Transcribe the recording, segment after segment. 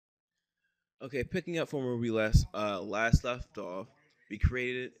Okay, picking up from where we last left off, we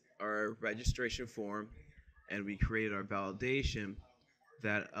created our registration form and we created our validation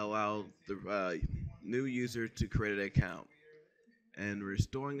that allowed the new user to create an account. And we're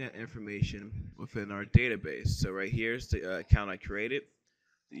storing that information within our database. So right here's the account I created,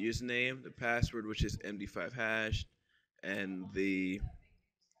 the username, the password, which is MD5 hash, and the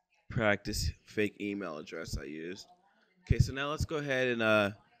practice fake email address I used. Okay, so now let's go ahead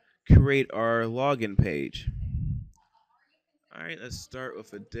and create our login page. All right, let's start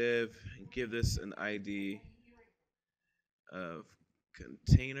with a div and give this an ID of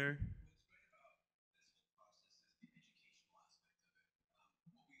container.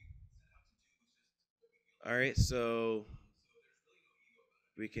 All right, so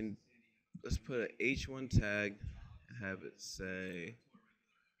we can let's put an H1 tag and have it say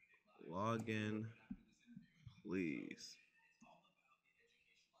login, please.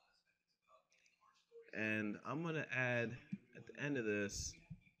 And I'm gonna add at the end of this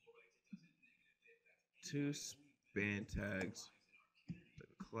two span tags,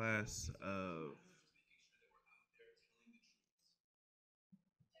 the class of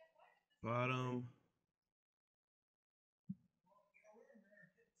bottom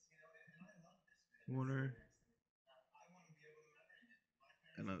corner,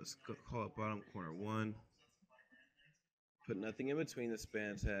 and I'll just call it bottom corner one. Put nothing in between the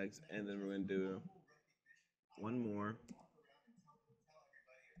span tags, and then we're gonna do one more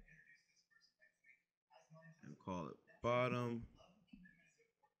and call it bottom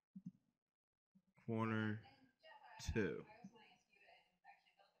corner two.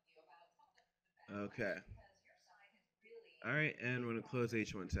 Okay. All right, and we're gonna close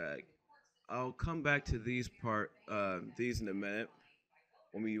H1 tag. I'll come back to these in a minute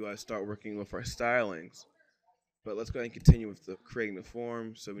when we start working with our stylings. But let's go ahead and continue with creating the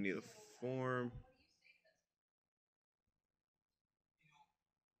form. So we need a form.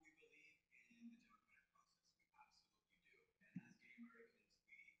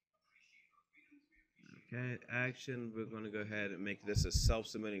 Okay, action. We're going to go ahead and make this a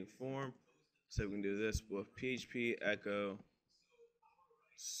self-submitting form. So we can do this with PHP echo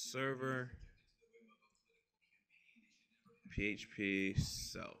server PHP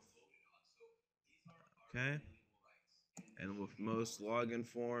self. Okay. And with most login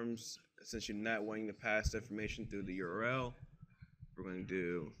forms, since you're not wanting to pass information through the URL, we're going to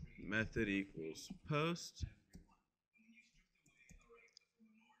do method equals post.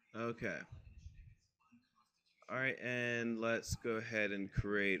 Okay. All right, and let's go ahead and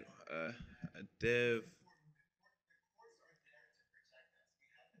create a div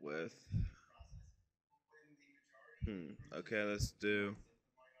with. Okay, let's do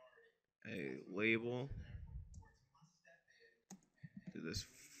a label. Do this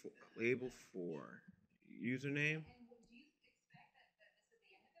label for username.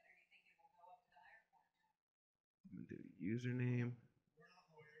 I'm gonna do username.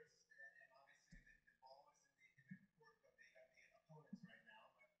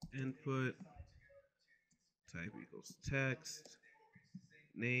 Input type equals text.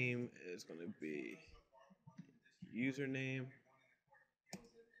 Name is going to be username.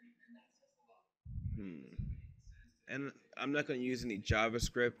 And I'm not going to use any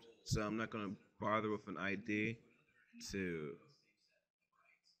JavaScript, so I'm not going to bother with an ID to.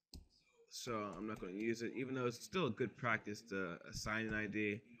 So I'm not going to use it, even though it's still a good practice to assign an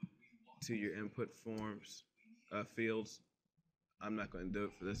ID to your input forms fields. I'm not going to do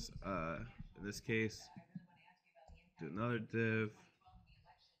it for this in this case. Do another div.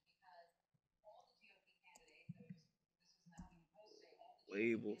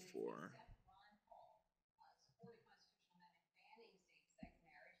 Label for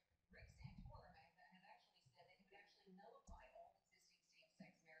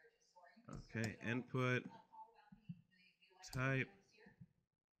okay, input type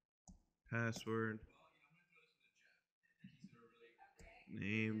password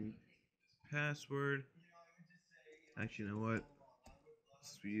name password. Actually, you know what?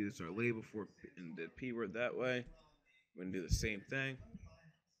 Since we use our label for and the p word that way, we're gonna do the same thing.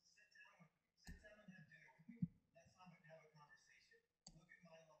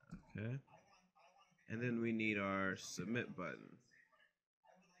 Okay, and then we need our submit button.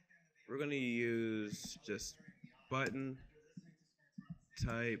 We're gonna use just button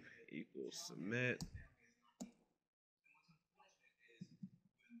type equals submit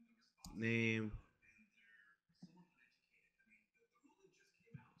name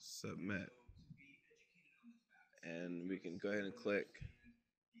submit, and we can go ahead and click.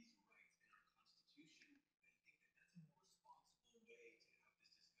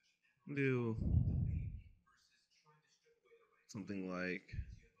 do something like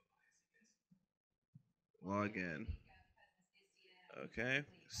login. Okay,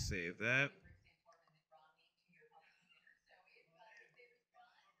 save that.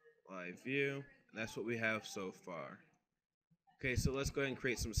 Live view. And that's what we have so far. Okay, so let's go ahead and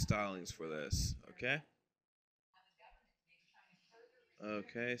create some stylings for this. Okay.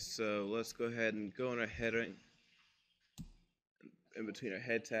 Okay, so let's go ahead and go in our heading in between our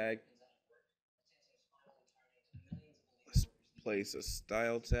head tag. Let's place a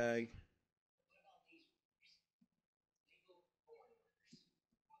style tag.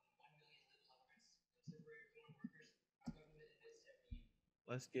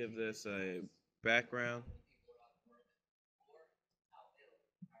 Let's give this a background.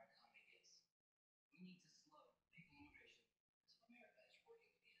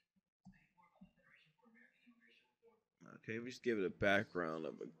 Okay, we just give it a background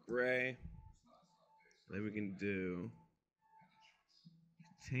of a gray. Then we can do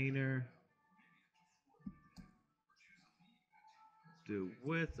container. Do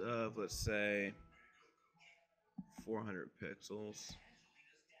width of, let's say, 400 pixels.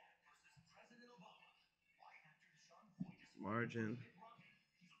 Margin.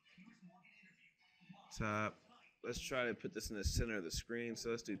 Top. Let's try to put this in the center of the screen. So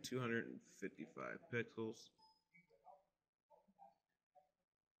let's do 255 pixels.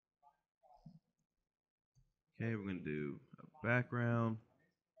 Okay, we're going to do a background.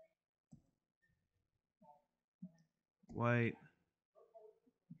 White.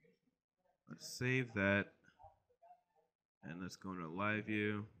 Let's save that. And let's go into live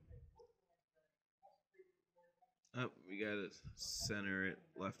view. Oh, we got to center it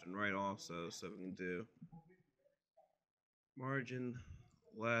left and right also. So we can do margin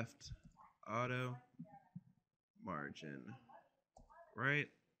left auto, margin right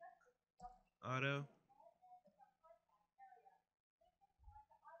auto.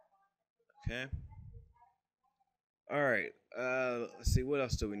 Okay. All right. Let's see. What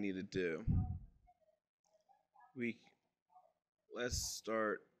else do we need to do? Let's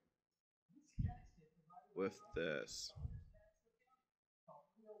start with this.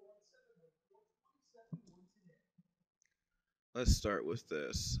 Let's start with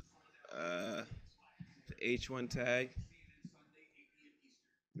this. The H1 tag.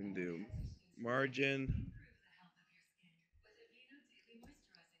 We can do margin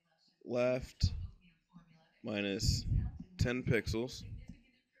left minus 10 pixels.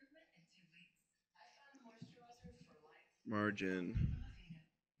 Margin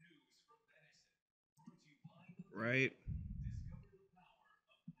right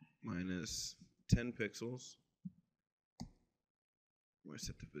minus 10 pixels. We're going to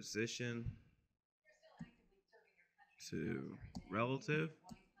set the position to relative.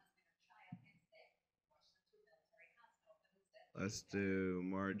 Let's do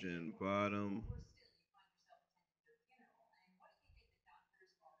margin bottom.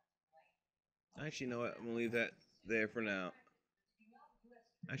 Actually, you know what? I'm going to leave that there for now.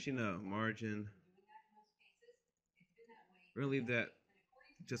 Actually, no. Margin. We're going to leave that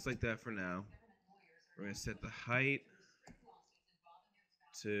just like that for now. We're going to set the height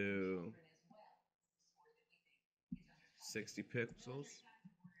to 60 pixels.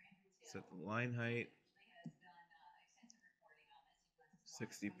 Set the line height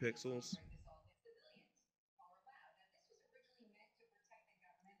 60 pixels.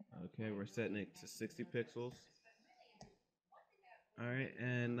 Okay, we're setting it to 60 pixels. All right,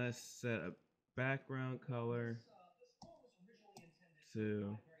 and let's set a background color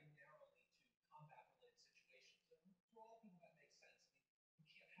to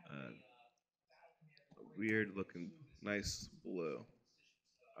a weird looking nice blue.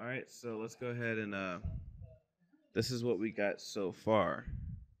 All right, so let's go ahead and this is what we got so far.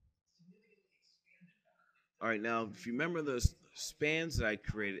 All right, now if you remember those spans that I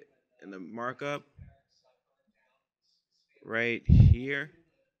created in the markup right here,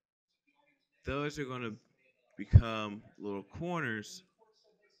 those are going to become little corners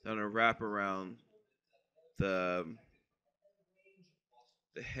that are going to wrap around the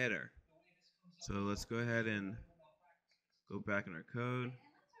header. So let's go ahead and go back in our code.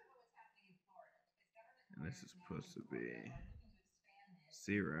 And this is supposed to be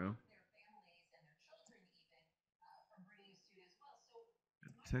 0.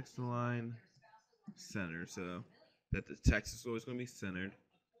 Text align center so that the text is always going to be centered.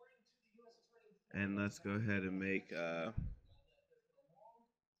 And let's go ahead and make the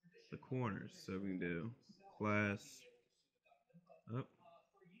corners. So we can do class up.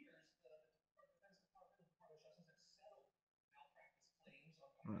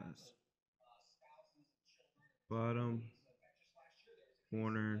 Last bottom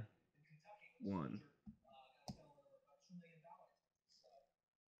corner 1.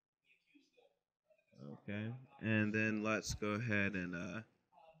 Okay, and then let's go ahead and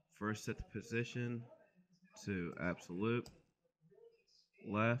first set the position to absolute.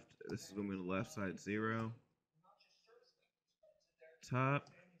 Left, this is going to be the left side 0. Top,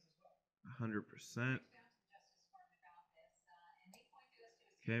 100%.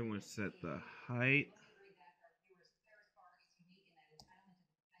 Okay, I'm going to set the height.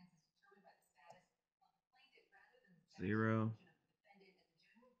 0.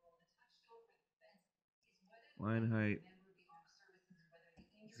 Line height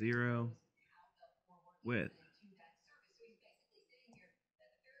 0. Width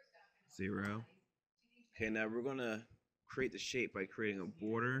 0. Okay, now we're going to create the shape by creating a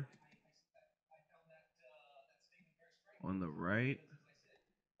border on the right.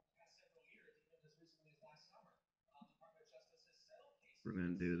 We're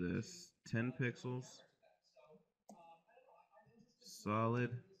going to do this 10 pixels, solid.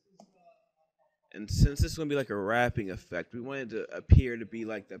 And since this is going to be like a wrapping effect, we wanted to appear to be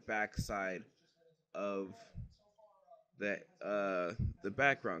like the backside of that the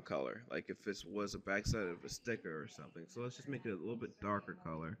background color, like if this was a backside of a sticker or something. So let's just make it a little bit darker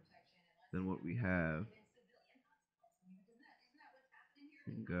color than what we have.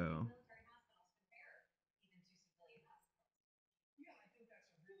 And go.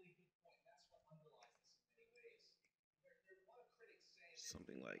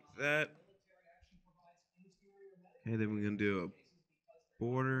 Something like that. Okay, then we're gonna do a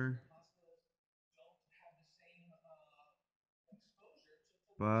border,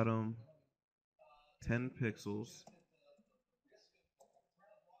 bottom, 10 pixels,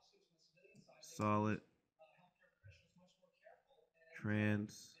 solid,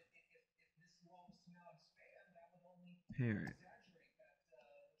 transparent.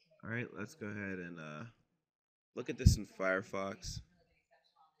 All right, let's go ahead and look at this in Firefox.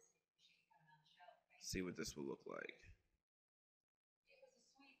 See what this will look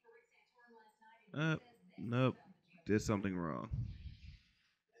like. Nope, did something wrong.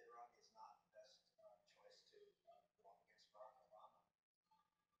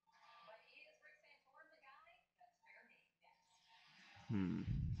 Hmm.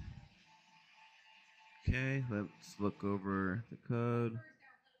 Okay, let's look over the code.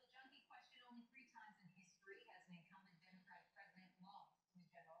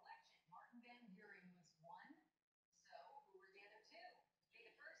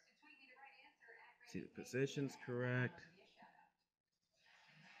 See the position's correct.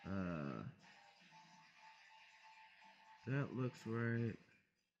 That looks right.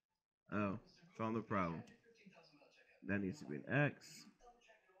 Oh, found the problem. That needs to be an X.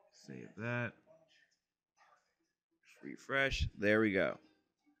 Save that. Refresh. There we go.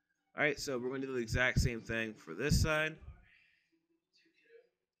 All right, so we're going to do the exact same thing for this side.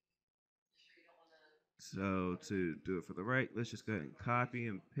 So to do it for the right, let's just go ahead and copy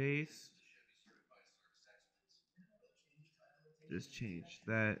and paste. Just change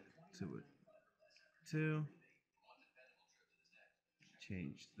that to a 2.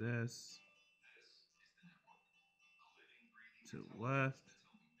 Change this to left.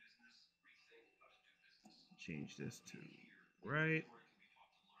 Change this to right.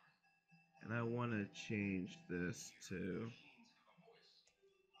 And I want to change this to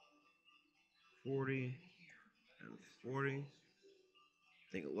 40 and 40. I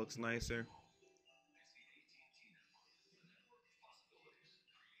think it looks nicer.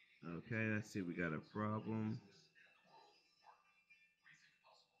 Okay, let's see, we got a problem.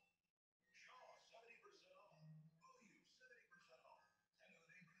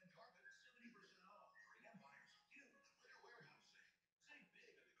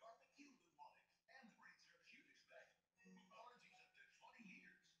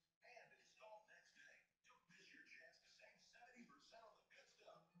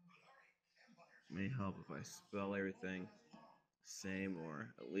 May help if I spell everything same or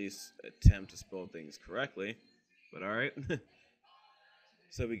at least attempt to spell things correctly. But all right.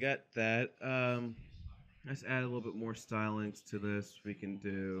 So we got that. Let's add a little bit more stylings to this. We can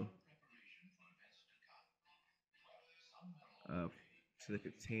do to the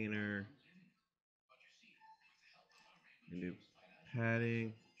container. We can do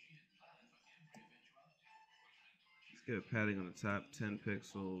padding. Let's get a padding on the top, 10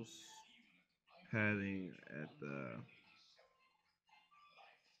 pixels. Padding at the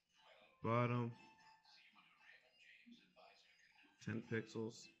bottom, 10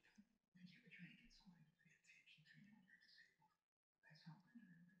 pixels.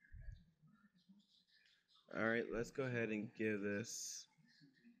 All right, let's go ahead and give this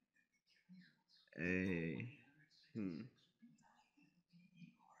a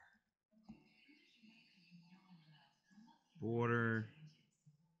border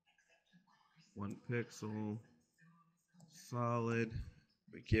 1 pixel solid.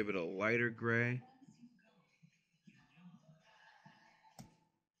 We give it a lighter gray,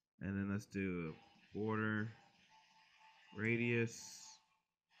 and then let's do a border radius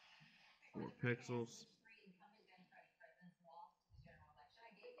 4 pixels.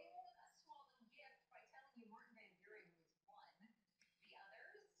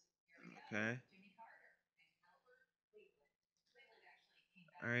 Okay.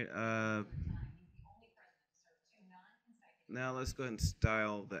 All right. Now let's go ahead and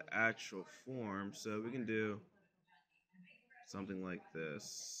style the actual form. So we can do something like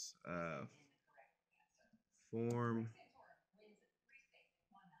this. Form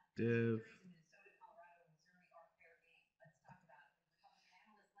div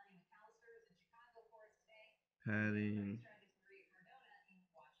padding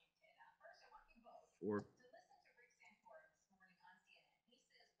 4.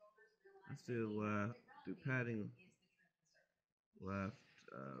 Let's do left. Do padding left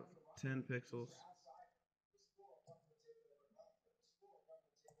of 10 pixels.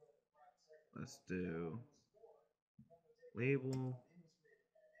 Let's do label.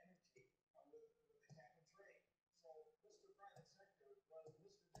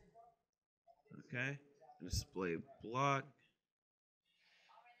 Okay. Display block.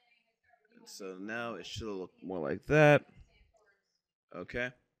 And so now it should look more like that. Okay.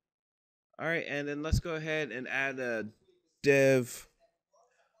 All right, and then let's go ahead and add a div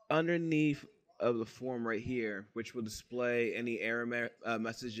underneath of the form right here, which will display any error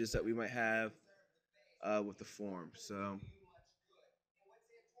messages that we might have with the form. So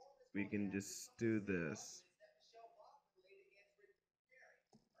we can just do this.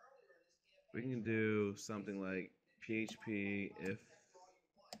 We can do something like PHP if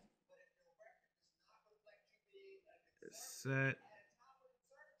set,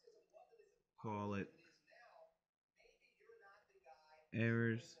 call it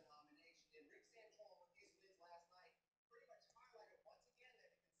errors.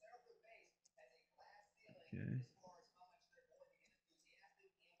 Okay.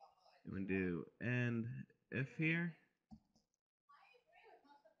 I'm gonna do end if here,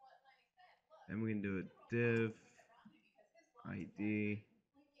 and we can do a div ID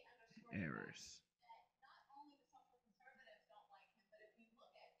errors.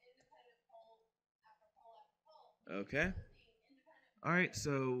 Okay. All right,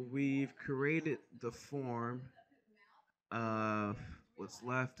 so we've created the form. What's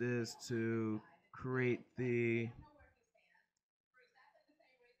left is to create the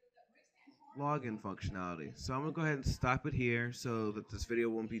login functionality. So I'm gonna go ahead and stop it here so that this video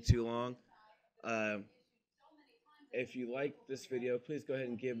won't be too long. If you like this video, please go ahead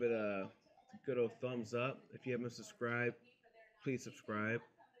and give it a good old thumbs up. If you haven't subscribed, please subscribe.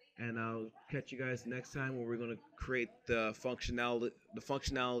 And I'll catch you guys next time where we're going to create the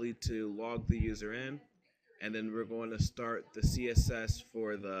functionality to log the user in, and then we're going to start the CSS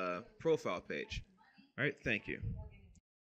for the profile page. All right, thank you.